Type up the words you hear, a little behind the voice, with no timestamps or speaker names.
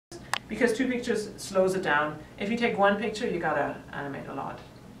because 2 pictures slows it down. If you take 1 picture, you gotta animate a lot,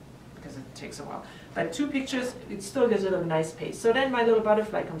 because it takes a while. But 2 pictures, it still gives it a nice pace. So then my little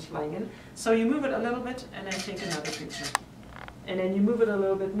butterfly comes flying in. So you move it a little bit, and then take another picture. And then you move it a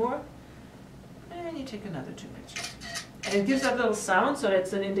little bit more, and you take another 2 pictures. And it gives that little sound, so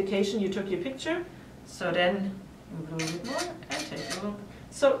that's an indication you took your picture. So then move a little bit more, and take a little.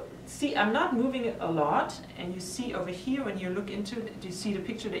 So see, I'm not moving it a lot, and you see over here when you look into it, you see the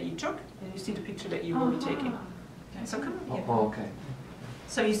picture that you took, and you see the picture that you will be taking. Okay, so come on here. Oh, okay.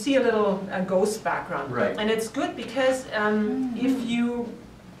 So you see a little ghost background. Right. And it's good because if you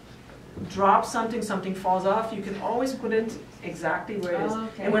drop something, something falls off, you can always put it exactly where it is.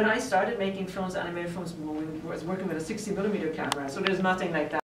 Okay. And when I started making films, animated films, I was working with a 60mm camera, so there's nothing like that.